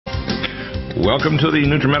Welcome to the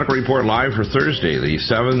NutriMedical Report live for Thursday, the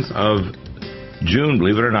 7th of June,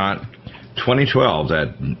 believe it or not, 2012.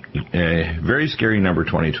 That very scary number,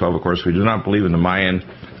 2012. Of course, we do not believe in the Mayan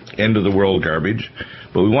end of the world garbage,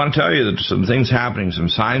 but we want to tell you that some things happening, some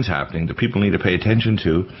signs happening that people need to pay attention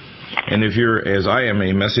to. And if you're, as I am,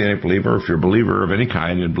 a Messianic believer, if you're a believer of any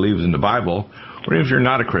kind and believes in the Bible, or if you're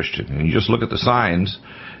not a Christian, and you just look at the signs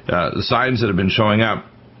that have been showing up,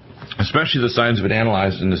 especially the signs have been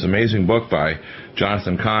analyzed in this amazing book by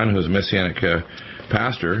Jonathan Cahn, who's a Messianic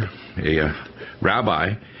pastor, a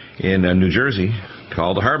rabbi in New Jersey,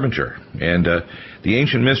 called The Harbinger. And the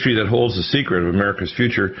ancient mystery that holds the secret of America's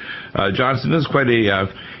future. Jonathan, this is quite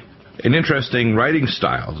an interesting writing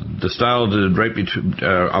style. The style to write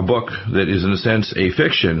a book that is, in a sense, a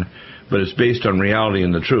fiction, but it's based on reality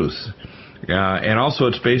and the truth. And also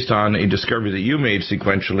it's based on a discovery that you made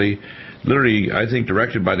sequentially, literally, I think,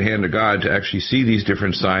 directed by the hand of God to actually see these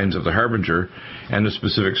different signs of the Harbinger and the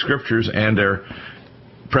specific scriptures and their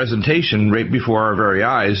presentation right before our very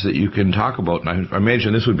eyes that you can talk about. And I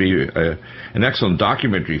imagine this would be an excellent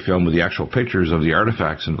documentary film with the actual pictures of the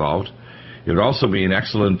artifacts involved. It would also be an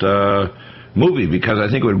excellent movie, because I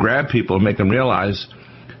think it would grab people and make them realize,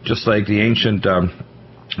 just like the ancient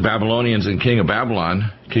Babylonians and king of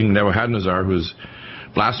Babylon, King Nebuchadnezzar, whose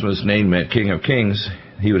blasphemous name meant King of Kings,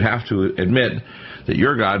 he would have to admit that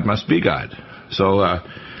your God must be God. So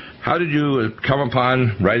how did you come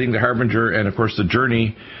upon writing The Harbinger and, of course, the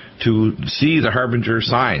journey to see the Harbinger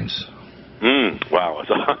signs? Wow, it's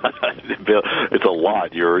a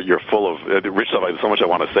lot. You're full of rich stuff. I have so much I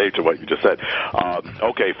want to say to what you just said.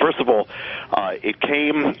 Okay, first of all,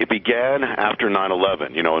 it began after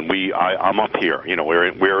 9/11. You know, and I'm up here. You know,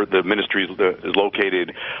 where the ministry is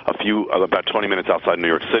located, about 20 minutes outside New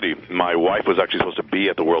York City. My wife was actually supposed to be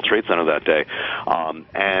at the World Trade Center that day,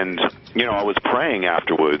 and you know, I was praying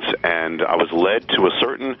afterwards, and I was led to a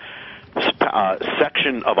certain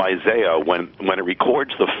section of Isaiah when it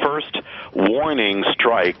records the first warning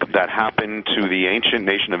strike that happened to the ancient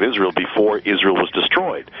nation of Israel before Israel was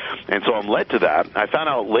destroyed. And so I'm led to that. I found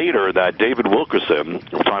out later that David Wilkerson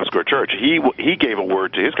of Times Square Church, he gave a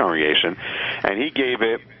word to his congregation, and he gave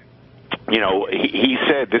it, you know, he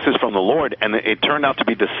said, this is from the Lord, and it turned out to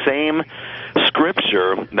be the same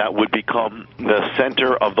scripture that would become the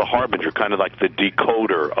center of the Harbinger, kind of like the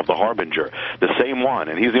decoder of the Harbinger, the same one.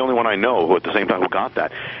 And he's the only one I know who at the same time who got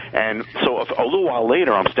that. And so a little while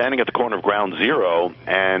later, I'm standing at the corner of Ground Zero,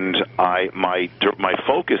 and my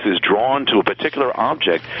focus is drawn to a particular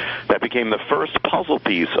object that became the first puzzle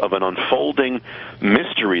piece of an unfolding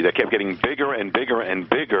mystery that kept getting bigger and bigger and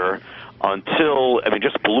bigger until, I mean,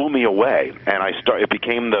 just blew me away. And it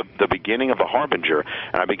became the beginning of the Harbinger.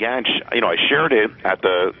 And I began, I shared it at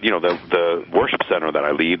the worship center that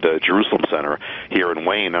I lead, the Jerusalem Center here in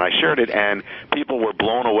Wayne. And I shared it, and people were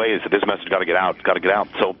blown away and said, this message got to get out, got to get out.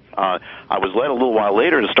 So I was led a little while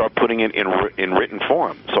later to start putting it in written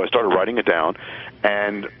form. So I started writing it down.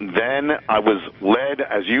 And then I was led,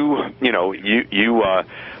 as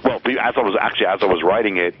as I was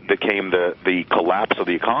writing it, there came the collapse of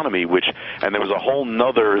the economy, and there was a whole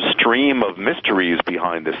nother stream of mysteries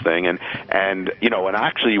behind this thing. And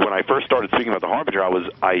actually, when I first started speaking about the Harbinger,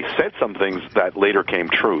 I said some things that later came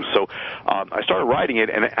true. So I started writing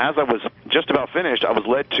it, and as I was just about finished, I was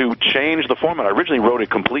led to change the format. I originally wrote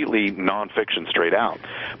it completely nonfiction, straight out,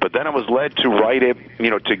 but then I was led to write it,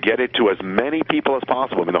 to get it to as many people as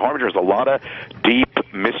possible. I mean, the Harbinger has a lot of deep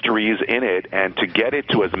mysteries in it, and to get it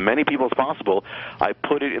to as many people as possible, I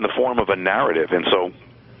put it in the form of a narrative. And so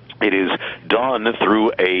it is done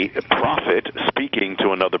through a prophet speaking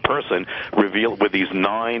to another person, revealed with these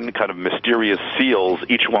 9 kind of mysterious seals.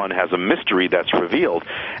 Each one has a mystery that's revealed,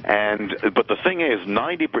 but the thing is,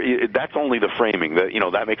 that's only the framing.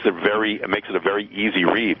 That makes it a very easy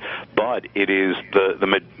read. But it is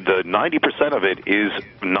the 90% of it is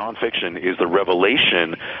nonfiction, is the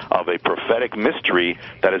revelation of a prophetic mystery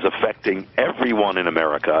that is affecting everyone in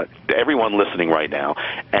America, everyone listening right now,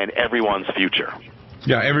 and everyone's future.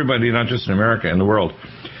 Yeah, everybody, not just in America, in the world.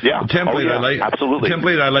 Yeah, the template absolutely. The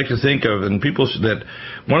template I like to think of, and people that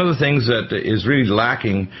one of the things that is really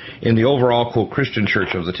lacking in the overall quote Christian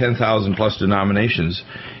church of the 10,000 plus denominations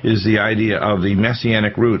is the idea of the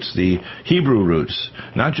messianic roots, the Hebrew roots,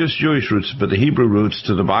 not just Jewish roots, but the Hebrew roots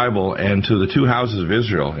to the Bible and to the 2 houses of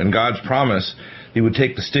Israel. And God's promise, He would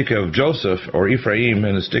take the stick of Joseph or Ephraim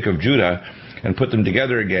and the stick of Judah and put them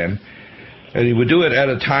together again. And He would do it at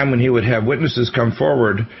a time when He would have witnesses come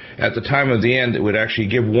forward at the time of the end that would actually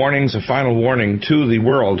give warnings, a final warning to the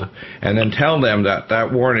world, and then tell them that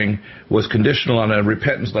that warning was conditional on a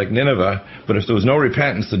repentance like Nineveh, but if there was no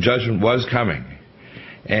repentance, the judgment was coming.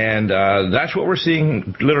 And that's what we're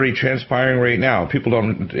seeing literally transpiring right now.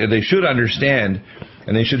 They should understand,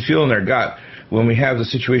 and they should feel in their gut when we have the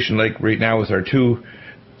situation like right now with our two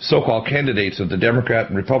so-called candidates of the Democrat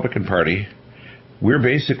and Republican Party. We're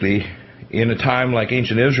basically in a time like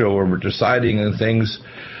ancient Israel where we're deciding on things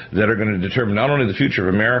that are going to determine not only the future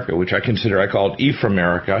of America, which I call it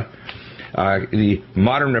Ephraimerica. The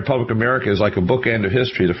modern Republic of America is like a bookend of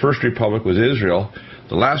history. The first republic was Israel.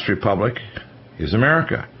 The last republic is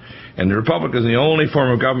America. And the republic is the only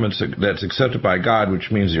form of government that's accepted by God,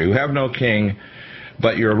 which means you have no king,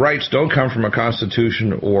 but your rights don't come from a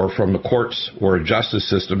constitution or from the courts or a justice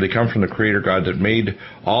system. They come from the Creator God that made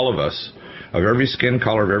all of us, of every skin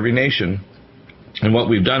color, of every nation. And what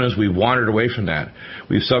we've done is we've wandered away from that.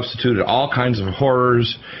 We've substituted all kinds of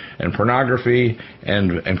horrors and pornography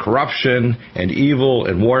and corruption and evil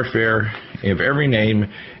and warfare of every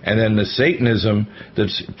name, and then the Satanism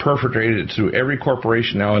that's perpetrated through every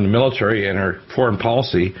corporation now in the military and our foreign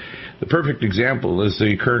policy. The perfect example is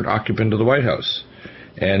the current occupant of the White House.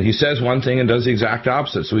 And he says one thing and does the exact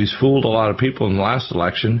opposite. So he's fooled a lot of people in the last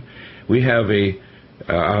election. We have a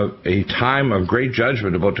time of great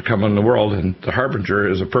judgment about to come on the world, and the Harbinger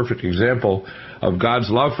is a perfect example of God's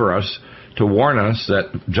love for us to warn us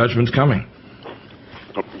that judgment's coming.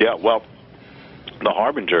 Yeah, well, the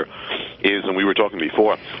Harbinger is, and we were talking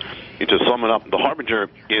before, to sum it up, the Harbinger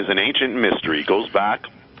is an ancient mystery. It goes back,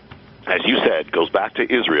 as you said, goes back to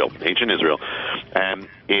Israel, ancient Israel, and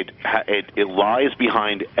it lies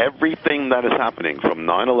behind everything that is happening from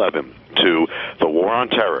 9/11 to the war on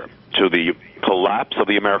terror, to the collapse of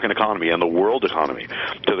the American economy and the world economy,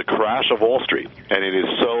 to the crash of Wall Street. And it is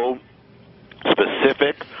so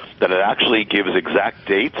specific that it actually gives exact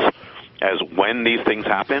dates as when these things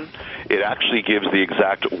happen. It actually gives the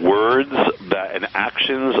exact words and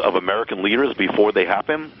actions of American leaders before they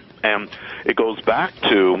happen. And it goes back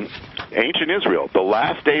to ancient Israel, the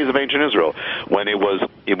last days of ancient Israel, when it was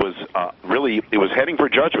heading for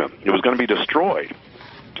judgment. It was going to be destroyed.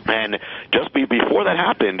 And just before that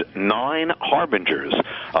happened, 9 harbingers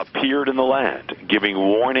appeared in the land, giving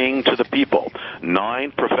warning to the people.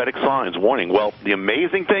 9 prophetic signs, warning. Well, the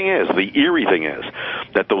amazing thing is, the eerie thing is,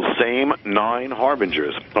 that those same 9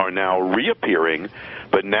 harbingers are now reappearing,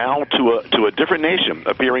 but now to a different nation,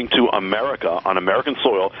 appearing to America, on American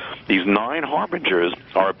soil. These 9 harbingers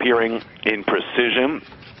are appearing in precision,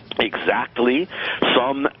 exactly.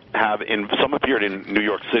 Some appeared in New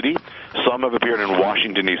York City. Some have appeared in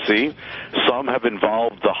Washington, D.C. Some have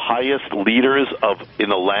involved the highest leaders in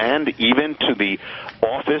the land, even to the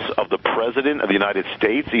office of the President of the United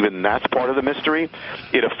States. Even that's part of the mystery.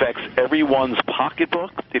 It affects everyone's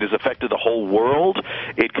pocketbook. It has affected the whole world.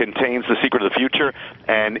 It contains the secret of the future,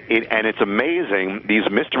 and it's amazing. These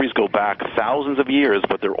mysteries go back thousands of years,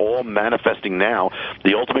 but they're all manifesting now.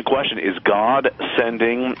 The ultimate question is God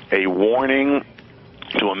sending a warning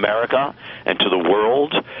to America and to the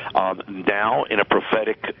world now in a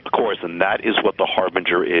prophetic course, and that is what the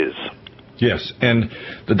Harbinger is. Yes, and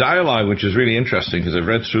the dialogue, which is really interesting, because I've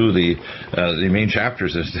read through the main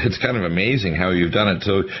chapters, it's kind of amazing how you've done it.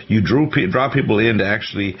 So you draw people in to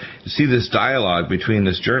actually see this dialogue between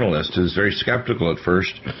this journalist, who's very skeptical at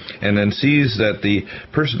first, and then sees that the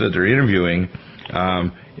person that they're interviewing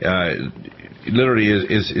literally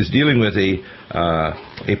is dealing with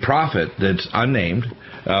a prophet that's unnamed,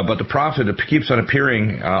 but the prophet keeps on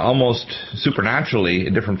appearing almost supernaturally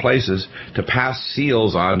in different places to pass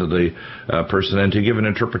seals on to the person and to give an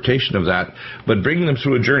interpretation of that, but bringing them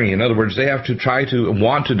through a journey. In other words, they have to try to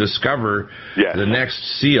want to discover the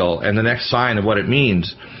next seal and the next sign of what it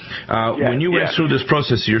means. When you went through this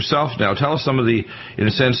process yourself now, tell us some of the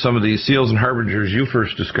seals and harbingers you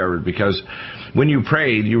first discovered, because when you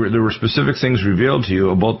prayed, there were specific things revealed to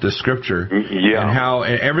you about this scripture, and how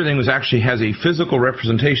everything actually has a physical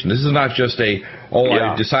representation. This is not just I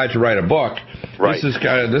decided to write a book. Right.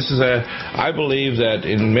 I believe that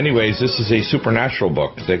in many ways this is a supernatural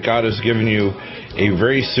book, that God has given you a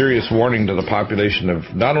very serious warning to the population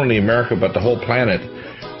of not only America but the whole planet,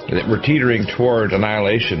 that we're teetering toward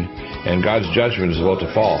annihilation, and God's judgment is about to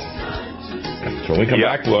fall. So when we come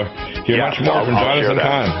back, we'll hear much more from Jonathan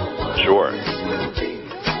Cahn. Sure.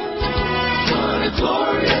 What a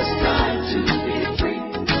glorious time to be free.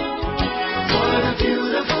 What a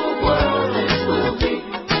beautiful world it will be.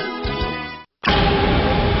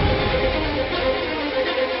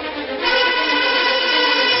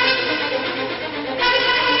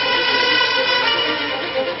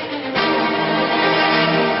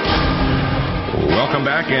 Welcome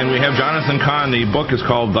back, and we have Jonathan Cahn. The book is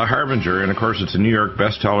called The Harbinger, and of course it's a New York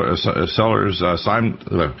best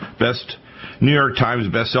New York Times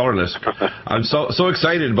bestseller list. I'm so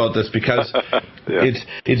excited about this because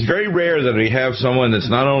it's very rare that we have someone that's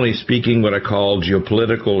not only speaking what I call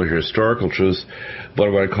geopolitical or historical truths,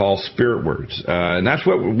 but what I call spirit words. And that's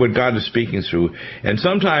what God is speaking through. And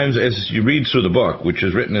sometimes as you read through the book, which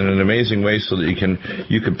is written in an amazing way so that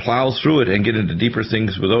you can plow through it and get into deeper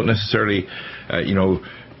things without necessarily,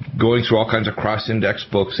 going through all kinds of cross-index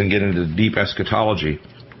books and get into deep eschatology.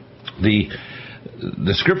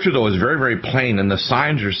 The scripture, though, is very, very plain, and the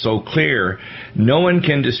signs are so clear, no one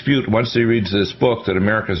can dispute once they read this book that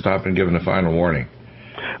America has not been given a final warning.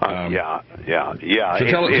 Yeah. So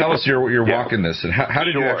tell us your walk in this, and how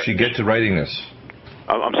did you actually get to writing this?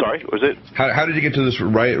 I'm sorry, was it? How did you get to this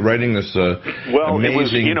writing this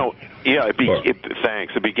amazing... It was,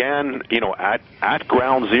 thanks. It began, at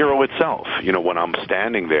ground zero itself. When I'm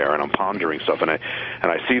standing there and I'm pondering stuff, and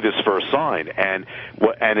I see this first sign, and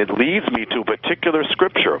it leads me to a particular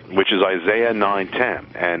scripture, which is Isaiah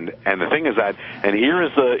 9:10. And the thing is that, and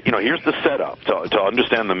here's the setup to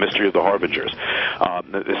understand the mystery of the harbingers.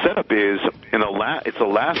 The setup is it's the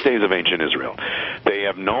last days of ancient Israel. They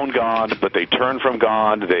have known God, but they turned from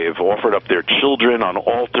God. They have offered up their children on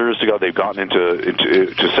altars to God. They've gotten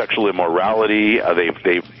into sexual immorality. They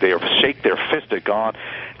have shake their fist at God.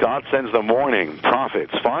 God sends them warning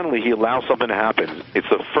prophets. Finally, He allows something to happen. It's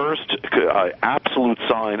the first absolute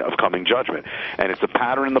sign of coming judgment, and it's a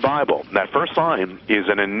pattern in the Bible. And that first sign is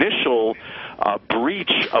an initial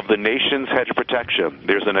breach of the nation's hedge of protection.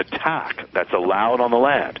 There's an attack that's allowed on the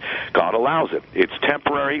land. God allows it. It's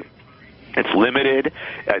temporary. It's limited,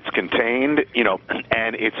 it's contained,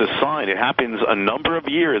 and it's a sign. It happens a number of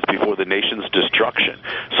years before the nation's destruction.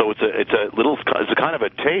 So it's a kind of a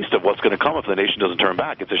taste of what's going to come if the nation doesn't turn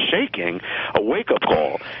back. It's a shaking, a wake-up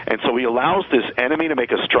call. And so He allows this enemy to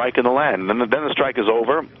make a strike in the land. And then the strike is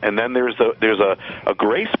over, and then there's a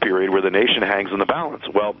grace period where the nation hangs in the balance.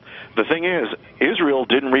 Well, the thing is, Israel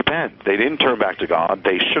didn't repent. They didn't turn back to God.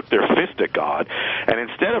 They shook their fist at God. And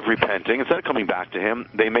instead of repenting, instead of coming back to Him,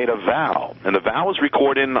 they made a vow. And the vow is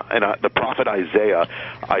recorded in the prophet Isaiah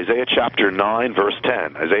chapter 9, verse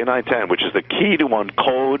 10, Isaiah 9:10, which is the key to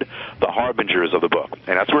uncode the harbingers of the book.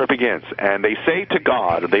 And that's where it begins. And they say to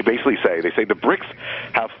God, they say the bricks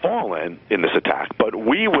have fallen in this attack, but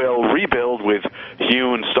we will rebuild with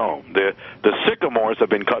hewn stone. The sycamores have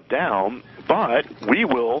been cut down, but we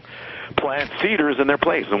will plant cedars in their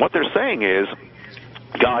place. And what they're saying is,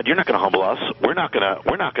 God, you're not going to humble us. We're not going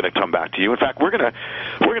to come back to you. In fact, we're going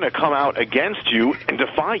to come out against you and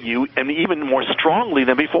defy you, and even more strongly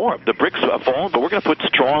than before. The bricks have fallen, but we're going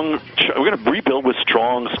to rebuild with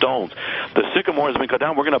strong stones. The sycamores have been cut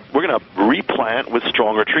down. We're going to replant with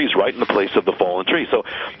stronger trees right in the place of the fallen tree. So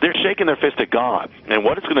they're shaking their fist at God, and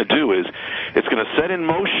what it's going to do is it's going to set in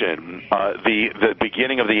motion the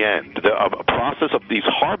beginning of the end. A process of these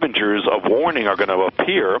harbingers of warning are going to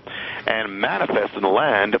appear and manifest in the land,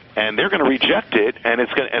 and they're going to reject it, and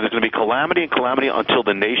there's going to be calamity and calamity until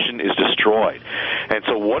the nation is destroyed. And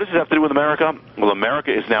so what does it have to do with America? Well,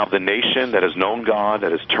 America is now the nation that has known God,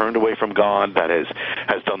 that has turned away from God, that has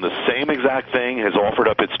done the same exact thing, has offered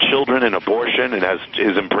up its children in abortion, and has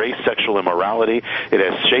embraced sexual immorality. It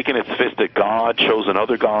has shaken its fist at God, chosen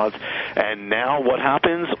other gods, and now what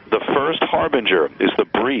happens? The first harbinger is the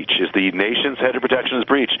breach, is the nation's hedge of protection is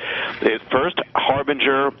breached. The first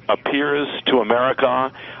harbinger appears to America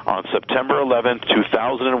on September 11th,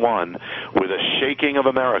 2001, with a shaking of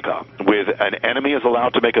America, with an enemy is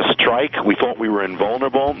allowed to make a strike. We thought we were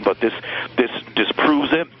invulnerable, but this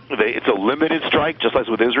disproves it. It's a limited strike, just like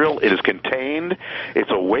with Israel. It is contained. It's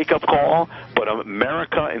a wake-up call, but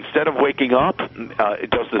America, instead of waking up, it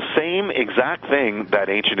does the same exact thing that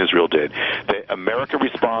ancient Israel did. America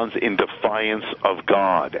responds in defiance of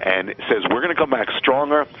God and says, we're going to come back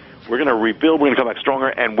stronger. We're going to rebuild, we're going to come back stronger,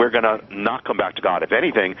 and we're going to not come back to God. If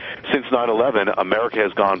anything, since 9/11, America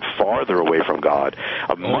has gone farther away from God,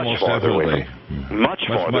 much farther away. Much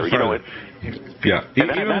farther. Yeah.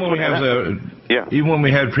 Even when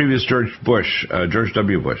we had previous George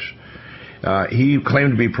W. Bush, he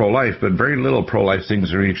claimed to be pro-life, but very little pro-life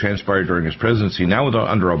things really transpired during his presidency. Now,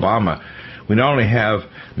 under Obama, we not only have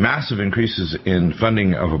massive increases in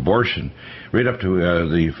funding of abortion, right up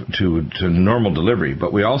to normal delivery,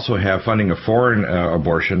 but we also have funding of foreign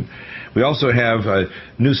abortion. We also have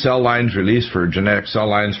new cell lines released for genetic cell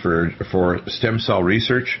lines for stem cell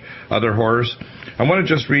research, other horrors. I want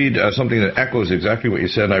to just read something that echoes exactly what you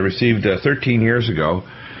said. I received 13 years ago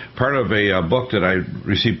part of a book that I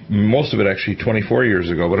received, most of it actually 24 years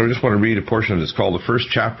ago, but I just want to read a portion of it. It's called The First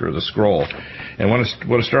Chapter of the Scroll. And I want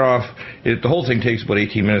to start off, the whole thing takes about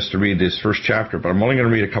 18 minutes to read this first chapter, but I'm only going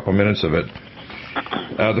to read a couple minutes of it.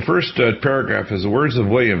 The first paragraph is the words of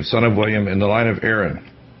William, son of William, in the line of Aaron,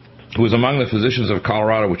 who was among the physicians of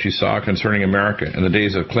Colorado, which he saw concerning America in the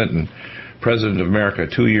days of Clinton, President of America,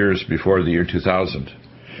 2 years before the year 2000.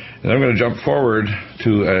 And I'm going to jump forward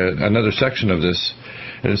to another section of this.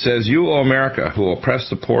 And it says, "You, O America, who oppress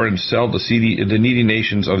the poor and sell the needy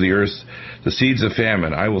nations of the earth, the seeds of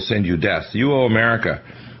famine, I will send you death. You, O America,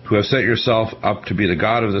 who have set yourself up to be the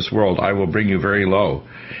God of this world, I will bring you very low.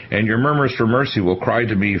 And your murmurs for mercy will cry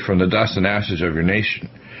to me from the dust and ashes of your nation.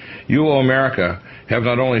 You, O America, have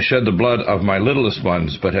not only shed the blood of my littlest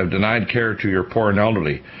ones, but have denied care to your poor and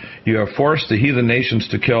elderly. You have forced the heathen nations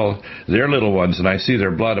to kill their little ones, and I see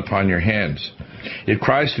their blood upon your hands. It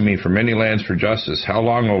cries to me from many lands for justice. How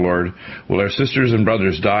long, O Lord, will our sisters and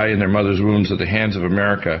brothers die in their mother's wombs at the hands of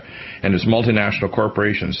America and its multinational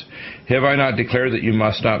corporations? Have I not declared that you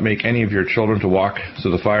must not make any of your children to walk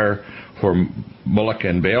through the fire for Moloch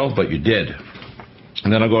and Baal? But you did."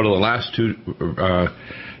 And then I'll go to the last two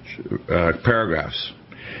paragraphs.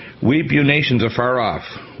 "Weep, you nations afar off.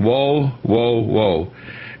 Woe, woe, woe.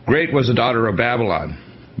 Great was the daughter of Babylon.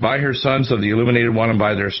 By her sons of the illuminated one and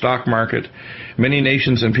by their stock market, many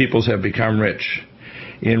nations and peoples have become rich.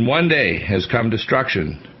 In one day has come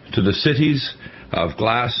destruction to the cities of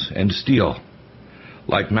glass and steel,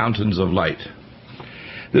 like mountains of light."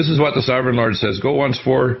 This is what the Sovereign Lord says: "Go once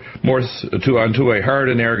more unto a hard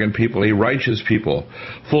and arrogant people, a righteous people,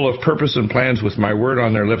 full of purpose and plans, with my word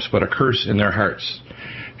on their lips, but a curse in their hearts.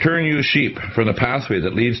 Turn, you sheep, from the pathway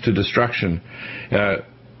that leads to destruction,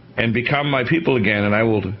 and become my people again, and I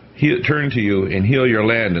will turn to you and heal your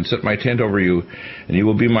land and set my tent over you, and you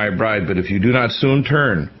will be my bride. But if you do not soon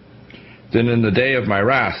turn, then in the day of my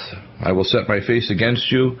wrath I will set my face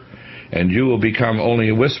against you, and you will become only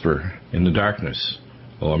a whisper in the darkness,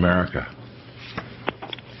 O America."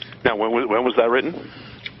 Now, when was that written?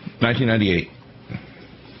 1998.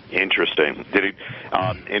 Interesting.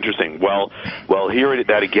 Interesting. Well, here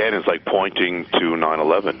that again is like pointing to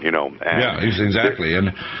 9/11. And Yeah, exactly.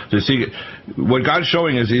 And to see what God's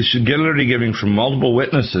showing is He's literally giving from multiple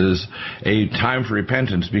witnesses a time for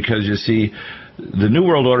repentance, because you see, the New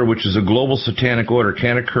World Order, which is a global satanic order,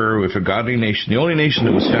 can't occur with a godly nation. The only nation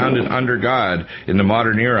that was founded under God in the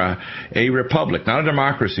modern era, a republic, not a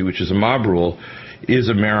democracy, which is a mob rule, is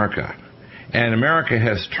America. And America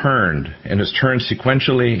has turned, and has turned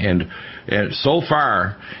sequentially, and so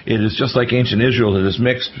far it is just like ancient Israel. It has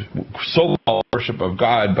mixed so-called worship of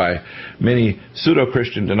God by many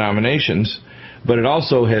pseudo-Christian denominations, but it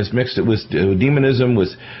also has mixed it with demonism,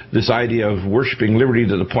 with this idea of worshiping liberty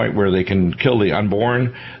to the point where they can kill the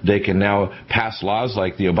unborn. They can now pass laws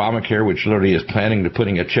like the Obamacare, which literally is planning to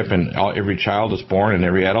putting a chip in every child that's born and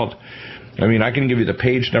every adult. I mean, I can give you the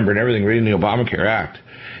page number and everything reading the Obamacare Act.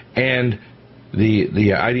 And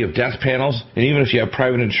the idea of death panels, and even if you have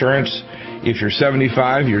private insurance, if you're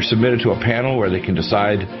 75, you're submitted to a panel where they can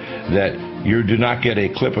decide that you do not get a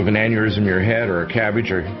clip of an aneurysm in your head or a cabbage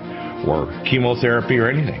or chemotherapy or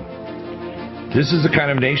anything. This is the kind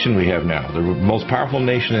of nation we have now, the most powerful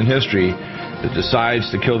nation in history that decides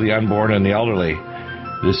to kill the unborn and the elderly.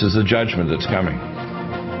 This is the judgment that's coming.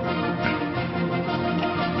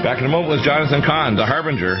 Back in a moment with Jonathan Cahn, The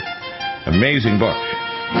Harbinger. Amazing book.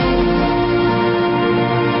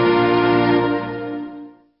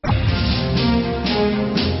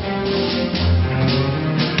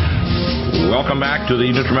 Welcome back to the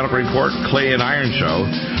Nutrimedical Report, Clay and Iron Show.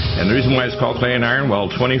 And the reason why it's called Clay and Iron, well,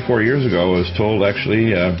 24 years ago I was told,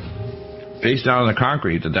 actually, face down on the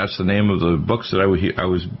concrete, that that's the name of the books that I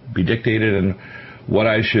was be dictated, and what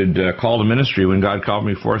I should call the ministry when God called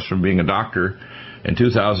me forth from being a doctor in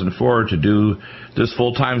 2004 to do this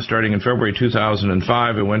full-time starting in February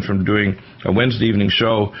 2005. I went from doing a Wednesday evening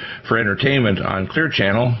show for entertainment on Clear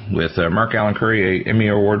Channel with Mark Allen Curry, a Emmy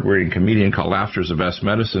Award-winning comedian called Laughter's the Best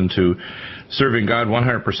Medicine, to serving God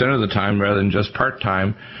 100% of the time rather than just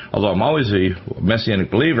part-time. Although I'm always a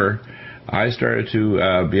Messianic believer, I started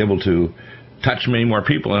to be able to touch many more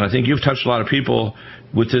people, and I think you've touched a lot of people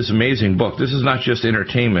with this amazing book. This is not just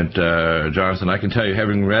entertainment, Jonathan. I can tell you,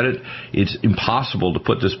 having read it, it's impossible to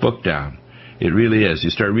put this book down. It really is. You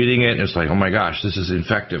start reading it, and it's like, oh my gosh, this is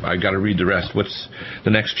effective. I've got to read the rest. What's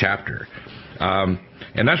the next chapter?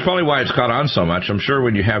 And that's probably why it's caught on so much. I'm sure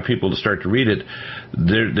when you have people to start to read it,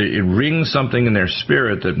 it rings something in their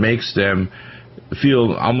spirit that makes them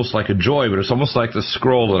feel almost like a joy, but it's almost like the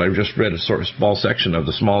scroll that I've just read, a sort of small section of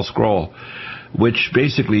the small scroll, which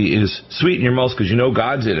basically is sweet in your mouth because you know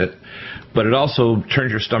God's in it, but it also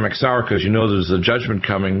turns your stomach sour because you know there's a judgment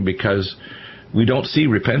coming, because we don't see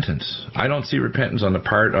repentance. I don't see repentance on the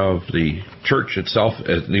part of the church itself,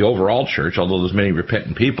 the overall church, although there's many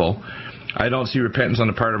repentant people. I don't see repentance on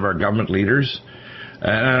the part of our government leaders,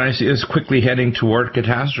 and I see us quickly heading toward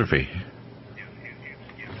catastrophe.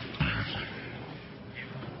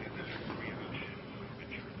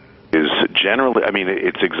 Is generally, I mean,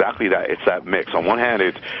 it's exactly that. It's that mix. On one hand,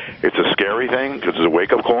 it's a scary thing because it's a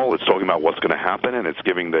wake-up call. It's talking about what's going to happen, and it's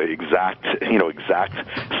giving the exact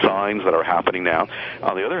signs that are happening now.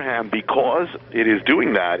 On the other hand, because it is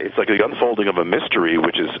doing that, it's like the unfolding of a mystery,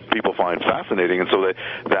 which is people find fascinating. And so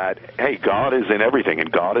that hey, God is in everything, and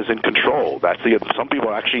God is in control. That's some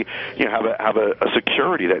people actually have a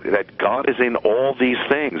security that God is in all these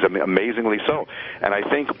things. I mean, amazingly so. And I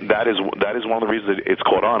think that is one of the reasons that it's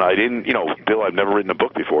caught on. I didn't, Bill, I've never written a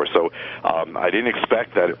book before, so I didn't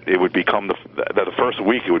expect that it would become that the first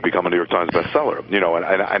week it would become a New York Times bestseller,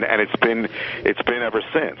 and it's been ever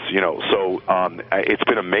since, So it's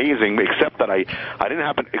been amazing, except that I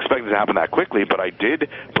didn't expect it to happen that quickly, but I did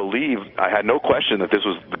believe, I had no question that this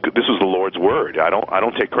was the Lord's word. I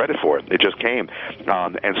don't take credit for it. It just came,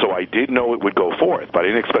 and so I did know it would go forth, but I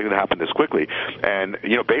didn't expect it to happen this quickly. And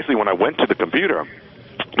basically when I went to the computer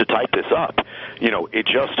to type this up, it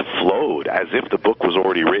just flowed as if the book was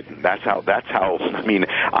already written. That's how. I mean,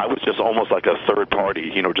 I was just almost like a third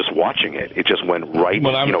party, just watching it. It just went right.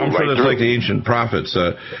 Well, I'm sure right that's through. like the ancient prophets.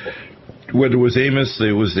 Whether it was Amos,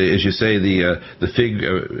 it was as you say, the fig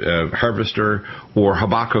harvester, or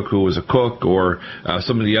Habakkuk, who was a cook, or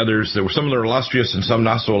some of the others. There were some that were illustrious and some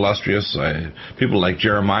not so illustrious. People like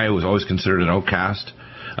Jeremiah, who was always considered an outcast.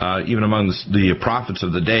 Even among the prophets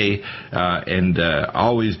of the day, and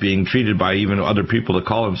always being treated by even other people that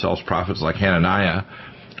call themselves prophets, like Hananiah.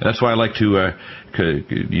 That's why I like to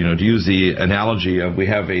use the analogy of we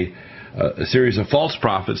have a series of false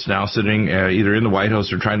prophets now sitting either in the White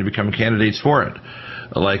House or trying to become candidates for it.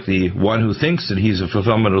 Like the one who thinks that he's a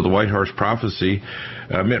fulfillment of the White Horse prophecy,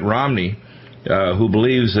 Mitt Romney, who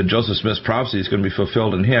believes that Joseph Smith's prophecy is going to be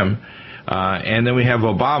fulfilled in him. And then we have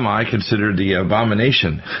Obama, I consider the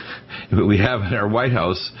abomination that we have in our White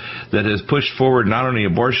House, that has pushed forward not only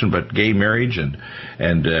abortion but gay marriage and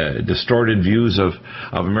distorted views of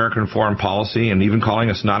American foreign policy, and even calling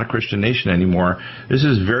us not a Christian nation anymore. This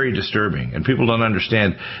is very disturbing, and people don't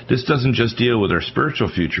understand this doesn't just deal with our spiritual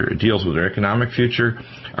future. It deals with our economic future,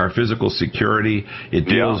 our physical security. It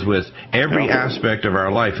deals with every aspect of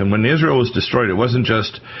our life. And when Israel was destroyed, it wasn't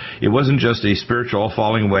just a spiritual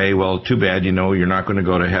falling away. Well, too bad, you're not going to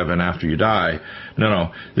go to heaven after you die.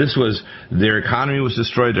 No. This was, their economy was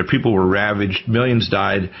destroyed, their people were ravaged, millions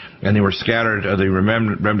died, and they were scattered, they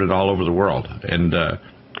remembered all over the world. And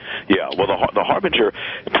yeah, well, the Harbinger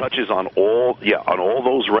touches on all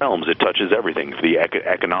those realms. It touches everything: the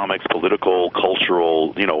economics, political,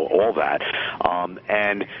 cultural, all that.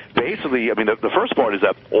 And basically, I mean, the first part is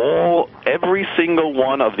that every single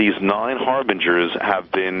one of these 9 harbingers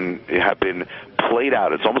have been played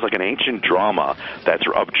out. It's almost like an ancient drama that's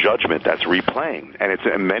of judgment that's replaying,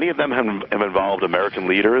 and many of them have involved American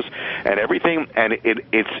leaders and everything. And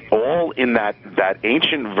it's all in that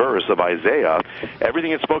ancient verse of Isaiah.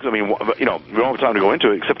 Everything it spoke. I mean, we don't have time to go into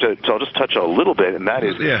it, so I'll just touch a little bit, and that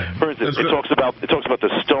is, for instance, it talks about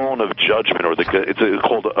the stone of judgment, or it's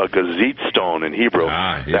called a gazit stone in Hebrew.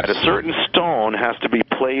 That a certain stone has to be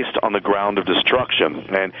placed on the ground of destruction.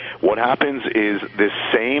 And what happens is this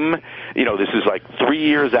same, this is like 3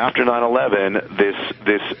 years after 9/11,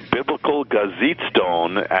 this biblical gazit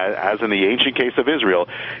stone, as in the ancient case of Israel,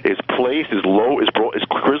 is placed,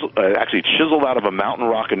 actually chiseled out of a mountain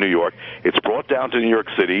rock in New York. It's brought down to New York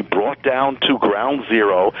City, brought down to ground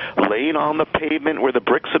zero, laid on the pavement where the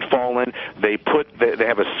bricks had fallen. They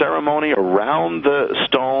have a ceremony around the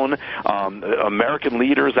stone. American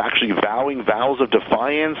leaders actually vowing vows of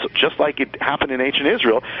defiance, just like it happened in ancient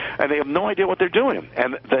Israel, and they have no idea what they're doing.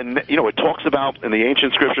 And then, it talks about, in the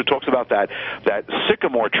ancient scripture, talks about that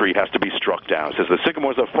sycamore tree has to be struck down. It says the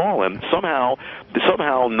sycamores have fallen. Somehow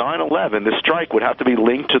 9/11, the strike would have to be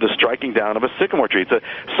linked to the striking down of a sycamore tree. It's a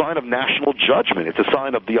sign of national judgment. It's a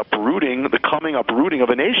sign of the coming uprooting of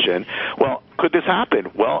a nation. Well, could this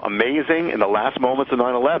happen? Well, amazing. In the last moments of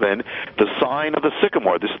 9/11, the sign of the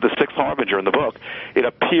sycamore, this is the 6th harbinger in the book, it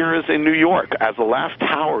appears in New York as the last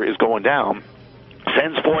tower is going down,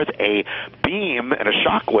 sends forth a beam and a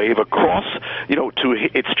shockwave across,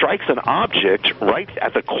 it strikes an object right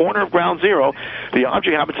at the corner of ground zero. The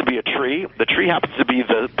object happens to be a tree. The tree happens to be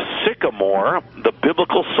the sycamore, the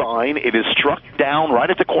biblical sign. It is struck down right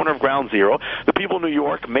at the corner of ground zero. The people in New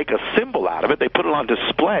York make a symbol out of it. They put it on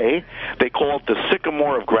display. They call it the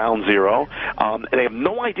sycamore of ground zero. They have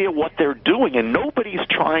no idea what they're doing, and nobody's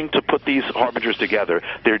trying to put these harbingers together.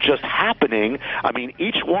 They're just happening. I mean,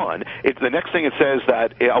 each one, the next thing it says, says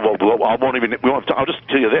that, I'll just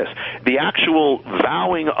tell you this. The actual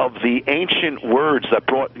vowing of the ancient words that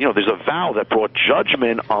brought, there's a vow that brought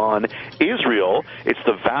judgment on Israel. It's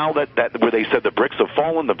the vow that where they said the bricks have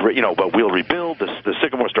fallen, but we'll rebuild, the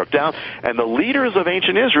sycamore struck down. And the leaders of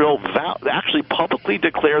ancient Israel actually publicly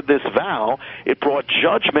declared this vow. It brought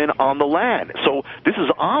judgment on the land. So this is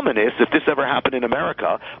ominous if this ever happened in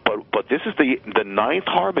America, but this is the ninth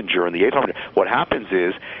harbinger and the eighth harbinger. What happens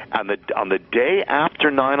is, on the day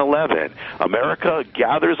after 9/11, America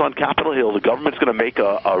gathers on Capitol Hill. The government's going to make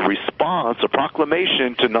a response, a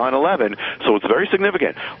proclamation to 9/11. So it's very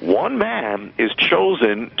significant. One man is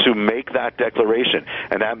chosen to make that declaration,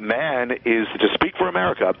 and that man is to speak for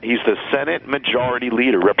America. He's the Senate Majority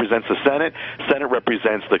Leader, represents the Senate. Senate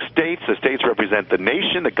represents the states represent the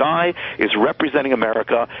nation. The guy is representing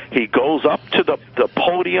America. He goes up to the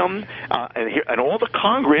podium, and all the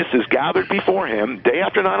Congress is gathered before him day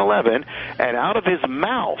after 9/11, and out of his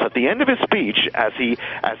mouth, at the end of his speech, as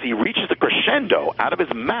he reaches the crescendo, out of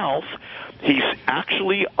his mouth, he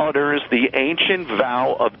actually utters the ancient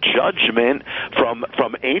vow of judgment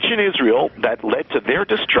from ancient Israel that led to their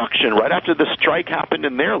destruction right after the strike happened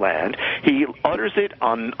in their land. He utters it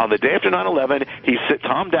on the day after 9/11.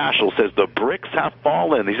 Tom Daschle says, the bricks have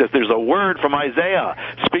fallen. He says, there's a word from Isaiah,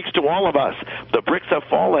 speaks to all of us. The bricks have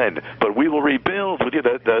fallen, but we will rebuild with you.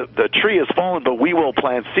 The tree has fallen, but we will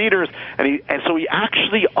plant cedars. And so he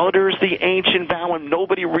actually utters the ancient vow, and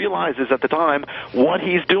nobody realizes at the time what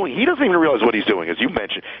he's doing. He doesn't even realize what he's doing, as you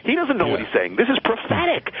mentioned. He doesn't know what he's saying. This is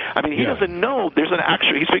prophetic. I mean, he doesn't know there's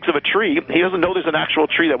he speaks of a tree. He doesn't know there's an actual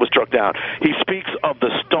tree that was struck down. He speaks of the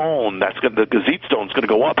stone the gazette stone is going to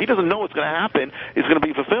go up. He doesn't know what's going to happen. It's going to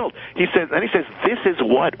be fulfilled. He says, this is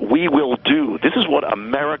what we will do. This is what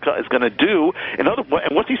America is going to do. And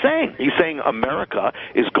what's he saying? He's saying America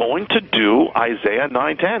is going to do Isaiah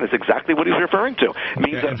 9:10. It's exactly what he's referring to. It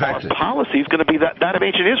means that our policy is going to be that of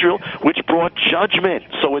ancient Israel, which brought judgment.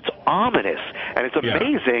 So it's ominous and it's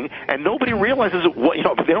amazing, and nobody realizes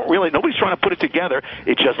they don't realize. Nobody's trying to put it together.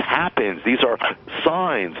 It just happens. These are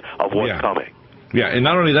signs of what's coming. Yeah, and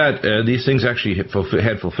not only that, these things actually had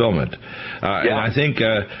fulfillment. And I think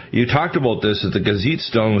you talked about this, that the gazette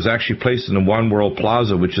stone was actually placed in the One World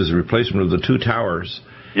Plaza, which is a replacement of the two towers.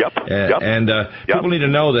 People need to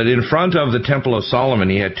know that in front of the Temple of Solomon,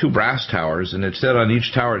 he had two brass towers, and it said on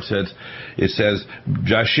each tower, it says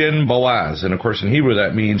Jashin Boaz, and of course in Hebrew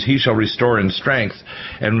that means he shall restore in strength.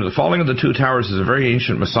 And the falling of the two towers is a very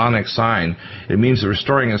ancient Masonic sign. It means the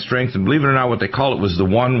restoring in strength, and believe it or not, what they call it was the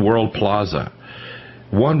One World Plaza.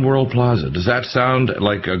 One World Plaza. Does that sound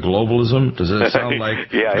like a globalism? Does it sound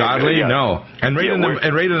like godly? No. And right in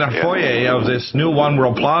the foyer of this new One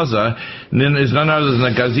World Plaza is none other than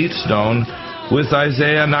the gazette stone with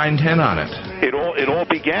Isaiah 9:10 on it. It all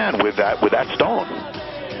began with that stone.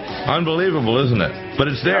 Unbelievable, isn't it? But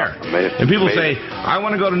it's there. Amazing. And people say, I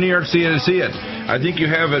want to go to New York City and see it. I think you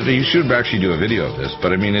have it. You should actually do a video of this.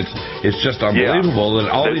 But I mean, it's just unbelievable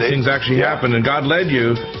that all these things actually happen. And God led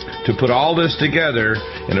you to put all this together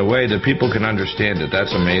in a way that people can understand it.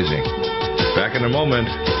 That's amazing. Back in a moment,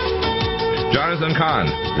 Jonathan Cahn,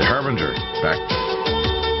 the Harbinger. Back.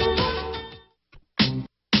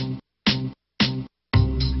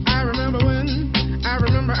 I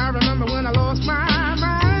remember when I lost my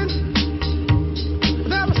mind.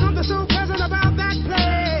 There was something so pleasant about that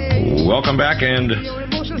place. Welcome back, and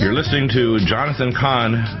you're listening to Jonathan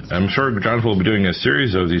Cahn. I'm sure Jonathan will be doing a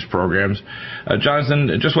series of these programs. Jonathan,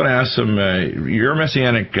 I just want to ask you're a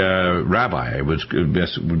Messianic rabbi, which would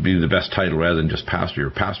be the best title rather than just pastor. You're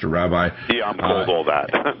a pastor rabbi. Yeah, I'm called all that.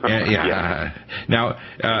 Now,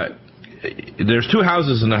 there's two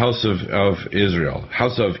houses in the house of Israel.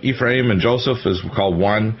 House of Ephraim and Joseph is called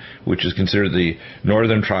one, which is considered the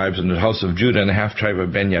northern tribes, and the house of Judah and the half tribe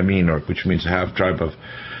of Benjamin, which means the half tribe of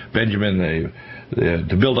Benjamin,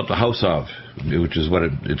 to build up the house of, which is what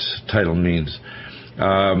its title means.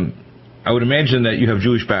 I would imagine that you have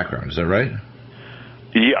Jewish background. Is that right?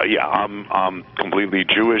 Yeah. I'm completely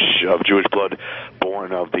Jewish, of Jewish blood,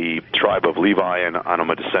 born of the tribe of Levi, and I'm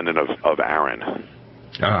a descendant of Aaron.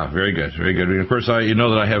 Very good, very good. And of course, you know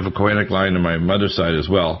that I have a Kohanic line on my mother's side as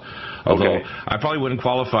well. Although I probably wouldn't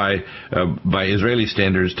qualify by Israeli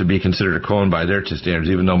standards to be considered a Cohen by their standards,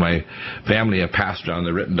 even though my family have passed down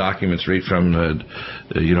the written documents right from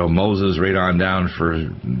Moses right on down. For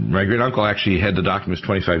my great uncle actually had the documents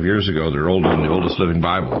 25 years ago. They're older than the oldest living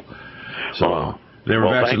Bible. So They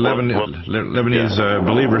were actually Lebanese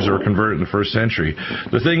believers that were converted in the first century.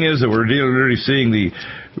 The thing is that we're really seeing the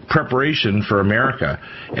preparation for America.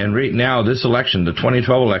 And right now, this election, the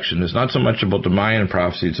 2012 election, is not so much about the Mayan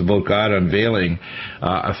prophecy. It's about God unveiling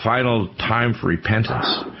a final time for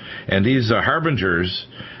repentance. And these harbingers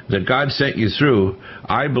that God sent you through,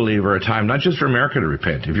 I believe, are a time not just for America to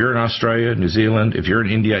repent. If you're in Australia, New Zealand, if you're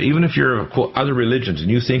in India, even if you're quote, other religions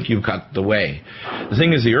and you think you've got the way. The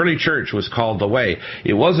thing is, the early church was called the way.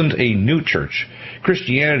 It wasn't a new church.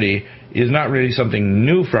 Christianity is not really something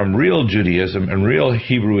new from real Judaism and real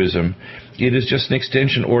Hebrewism. It is just an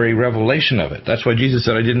extension or a revelation of it. That's why Jesus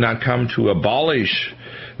said, I did not come to abolish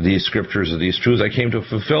these scriptures or these truths. I came to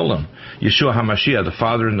fulfill them. Yeshua HaMashiach, the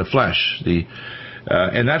Father in the flesh,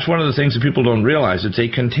 and that's one of the things that people don't realize. It's a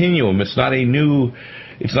continuum. It's not a new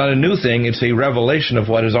thing. It's a revelation of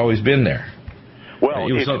what has always been there. Well,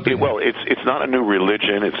 it's not a new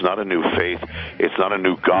religion. It's not a new faith. It's not a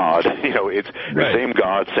new God. It's the same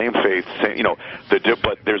God, same faith.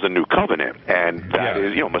 But there's a new covenant, and that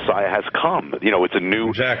is, Messiah has come. It's a new.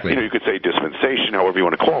 Exactly. You could say dispensation, however you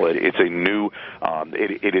want to call it. It's a new.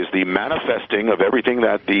 It is the manifesting of everything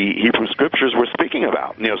that the Hebrew Scriptures were speaking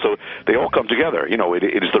about. So they all come together.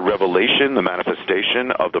 It is the revelation, the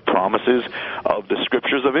manifestation of the promises of the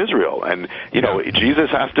Scriptures of Israel, and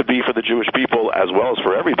Jesus has to be for the Jewish people as well as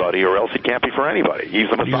for everybody, or else he can't be for anybody. He's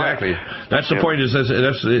the Messiah. Exactly. That's the point. Is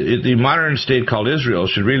the modern state called Israel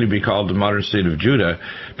should really be called the modern state of Judah,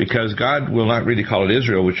 because God will not really call it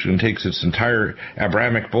Israel, which takes its entire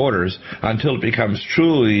Abrahamic borders, until it becomes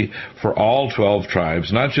truly for all 12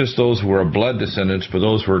 tribes, not just those who are blood descendants, but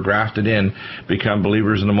those who are grafted in, become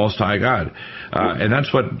believers in the Most High God. And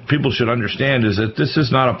that's what people should understand, is that this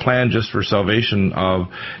is not a plan just for salvation of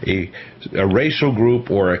a racial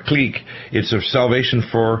group or a clique. It's a salvation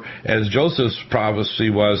for, as Joseph's prophecy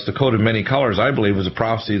was, the coat of many colors, I believe, was a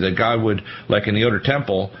prophecy that God would, like in the outer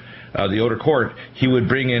temple, the outer court, he would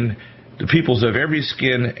bring in the peoples of every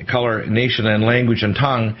skin, color, nation, and language and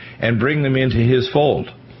tongue, and bring them into his fold.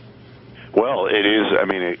 Well, it is. I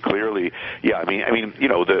mean, it clearly. Yeah.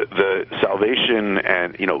 The salvation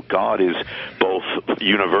and God is both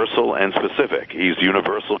universal and specific. He's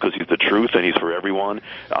universal because he's the truth and he's for everyone,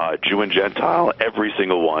 Jew and Gentile, every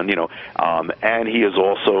single one. And he is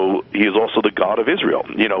also the God of Israel.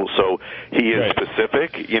 So he is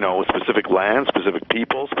specific. Specific land, specific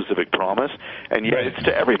people, specific promise, and yet it's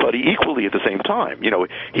to everybody equally at the same time.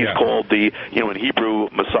 He's called the. In Hebrew,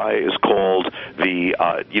 Messiah is called the.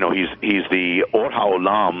 He's the Or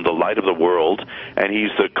HaOlam, the light of the world, and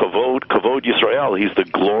he's the Kavod Yisrael. He's the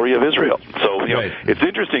glory of Israel. So it's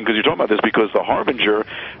interesting because you're talking about this, because the Harbinger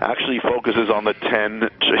actually focuses on the 10,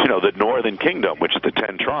 the northern kingdom, which is the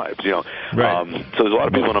 10 tribes. So there's a lot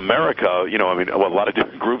of people in America. A lot of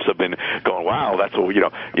different groups have been going, wow, that's what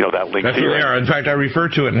that link. That's here. What they are. In fact, I refer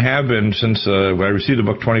to it and have been since when I received the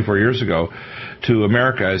book 24 years ago, to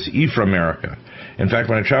America as Ephraimerica. In fact,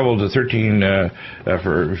 when I traveled to 13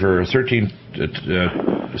 for a 13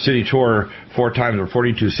 city tour 4 times, or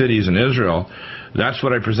 42 cities in Israel, that's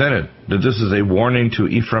what I presented. That this is a warning to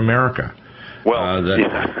Ephraimerica. Well,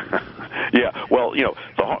 Well,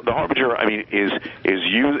 the Harbinger,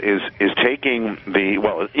 is taking the.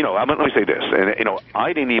 Well, let me say this, and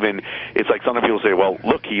I didn't even. It's like some people say, well,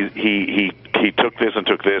 look, he took this and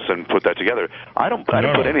put that together. I didn't put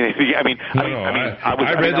anything.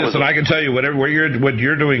 I read this, and I can tell you, what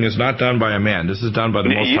you're doing is not done by a man. This is done by the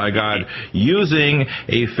Most High God, using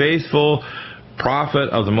a faithful prophet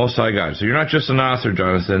of the Most High God. So you're not just an author,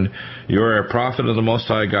 Jonathan. You're a prophet of the Most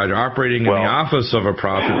High God. You're operating in the office of a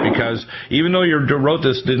prophet, because even though you wrote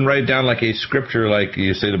this, didn't write it down like a scripture, like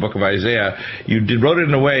you say the book of Isaiah, you wrote it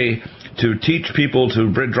in a way to teach people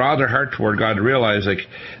to draw their heart toward God, to realize, like,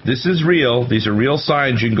 this is real. These are real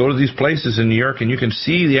signs. You can go to these places in New York and you can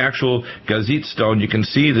see the actual gazette stone. You can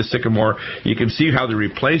see the sycamore. You can see how they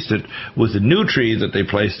replaced it with the new tree that they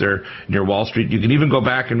placed there near Wall Street. You can even go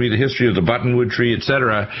back and read the history of the buttonwood tree,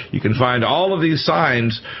 etc. You can find all of these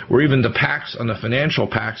signs where even the pacts on the financial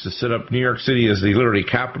pacts that set up New York City as the literally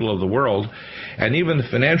capital of the world, and even the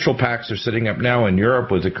financial pacts are sitting up now in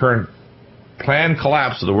Europe with the current planned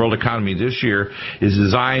collapse of the world economy this year, is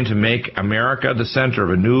designed to make America the center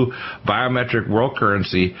of a new biometric world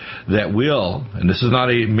currency that will, and this is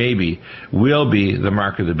not a maybe, will be the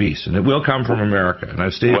mark of the beast. And it will come from America. And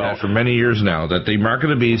I've stated that for many years now, that the mark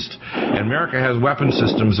of the beast, and America has weapon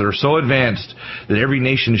systems that are so advanced that every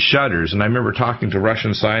nation shudders. And I remember talking to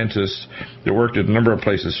Russian scientists that worked at a number of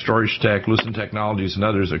places, Storage Tech, Lucent Technologies, and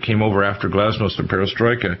others that came over after Glasnost and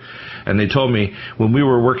Perestroika, and they told me, when we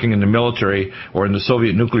were working in the military, military or in the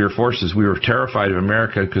Soviet nuclear forces, we were terrified of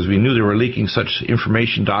America because we knew they were leaking such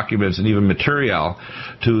information documents and even material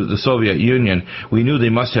to the Soviet Union. We knew they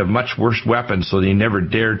must have much worse weapons, so they never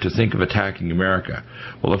dared to think of attacking America.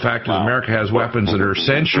 Well, the fact is America has weapons that are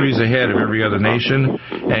centuries ahead of every other nation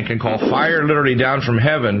and can call fire literally down from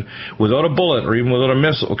heaven without a bullet or even without a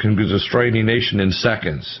missile, can destroy any nation in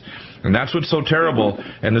seconds. And that's what's so terrible.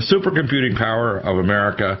 And the supercomputing power of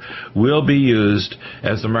America will be used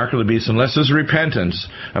as the mark of the beast. Unless there's repentance,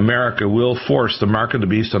 America will force the mark of the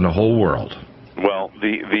beast on the whole world. Well,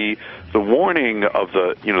 the warning of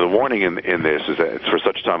the warning in this is that it's for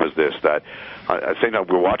such time as this, that I say now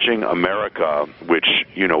we're watching America, which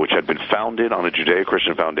had been founded on a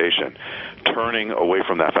Judeo-Christian foundation, turning away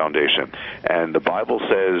from that foundation. And the Bible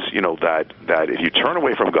says, that if you turn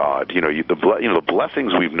away from God, the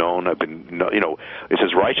blessings we've known have been, it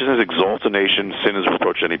says righteousness exalts a nation, sin is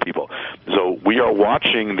reproach to any people. So we are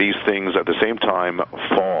watching these things at the same time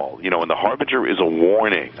fall. And the Harbinger is a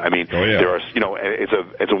warning. I mean, there are,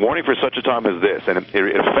 it's a warning for such a time as this, and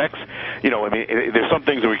it affects, there's some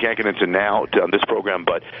things that we can't get into now on this program,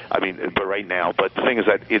 but right now. But the thing is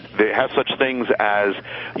that it has such things as,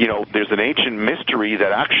 there's an ancient mystery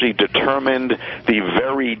that actually determined the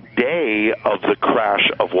very day of the crash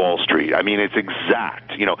of Wall Street. I mean, it's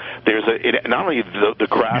exact. There's not only the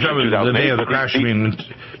crash in 2008. The day of the crash, you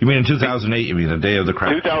mean in 2008, you mean the day of the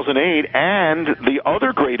crash? 2008, and the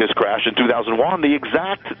other greatest crash in 2001, the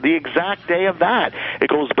exact day of that. It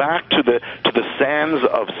goes back to the sands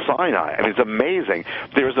of Sinai. I mean, it's amazing.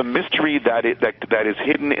 There's a mystery that is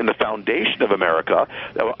hidden in the foundation of America.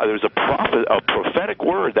 There's a prophetic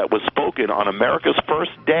word that was spoken on America's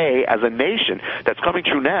first day as a nation that's coming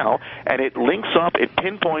true now, and it links up, it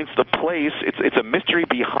pinpoints the place. It's a mystery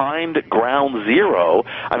behind ground zero.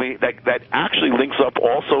 I mean, that actually links up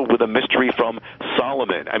also with a mystery from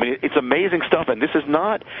Solomon. I mean, it's amazing stuff, and this is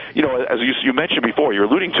not, as you mentioned before, you're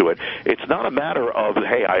alluding to it, it's not a matter of,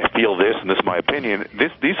 hey, I feel this and this is my opinion.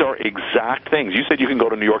 These are exact things. You said you can go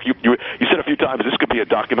to New York. You said a few times this could be a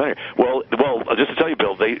documentary. Well, just to tell you,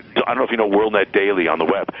 Bill, I don't know if you know WorldNet Daily on the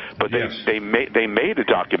web, but they made a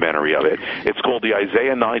documentary of it. It's called the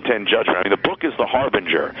Isaiah 9:10 Judgment. I mean, the book is the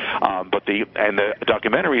Harbinger, but the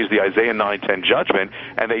documentary is the Isaiah 9:10 Judgment,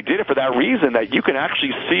 and they did it for that reason, that you can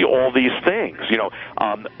actually see all these things,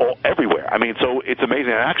 everywhere. I mean, so it's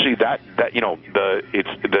amazing. And actually, that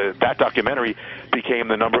documentary became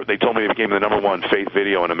they told me it became the #1 faith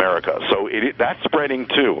video in America. So that's spreading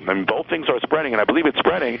too. I mean, both things are spreading, and I believe it's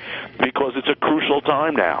spreading because it's a crucial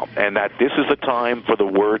time now, and that this is the time for the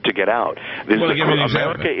word to get out.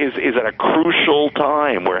 America is at a crucial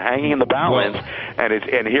time. We're hanging in the balance,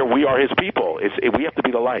 and here we are, His people. We have to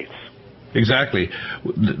be the lights. Exactly.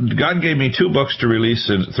 God gave me 2 books to release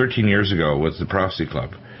 13 years ago with the Prophecy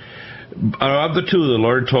Club. Of the 2, the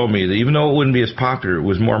Lord told me that even though it wouldn't be as popular, it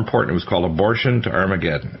was more important. It was called Abortion to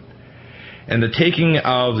Armageddon. And the taking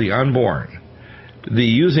of the unborn, the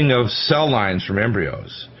using of cell lines from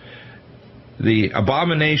embryos, the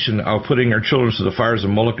abomination of putting our children to the fires of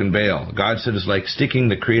Moloch and Baal. God said it's like sticking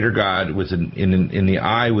the Creator God in the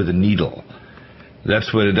eye with a needle.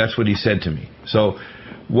 That's what He said to me. So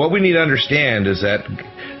what we need to understand is that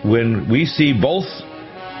when we see both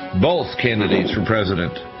candidates for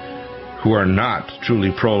president who are not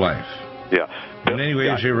truly pro-life, in any way,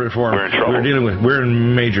 shape, or form, we're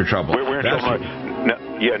in major trouble. We're in trouble.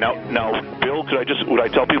 Now, Bill, would I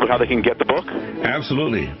tell people how they can get the book?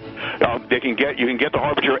 Absolutely. You can get the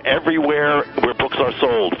Harbinger everywhere where books are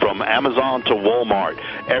sold, from Amazon to Walmart,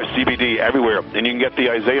 CBD, everywhere. And you can get the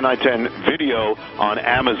Isaiah 9:10 video on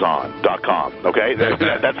Amazon.com. Okay,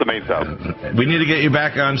 that's the main stuff. We need to get you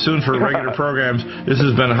back on soon for regular programs. This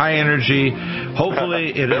has been high energy.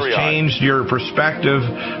 Hopefully, it has changed your perspective.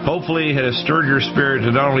 Hopefully, it has stirred your spirit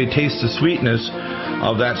to not only taste the sweetness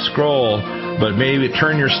of that scroll, but maybe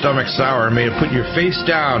turn your stomach sour. May it put your face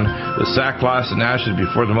down with sackcloth and ashes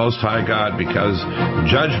before the Most High God, because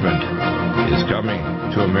judgment is coming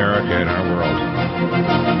to America and our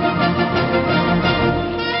world.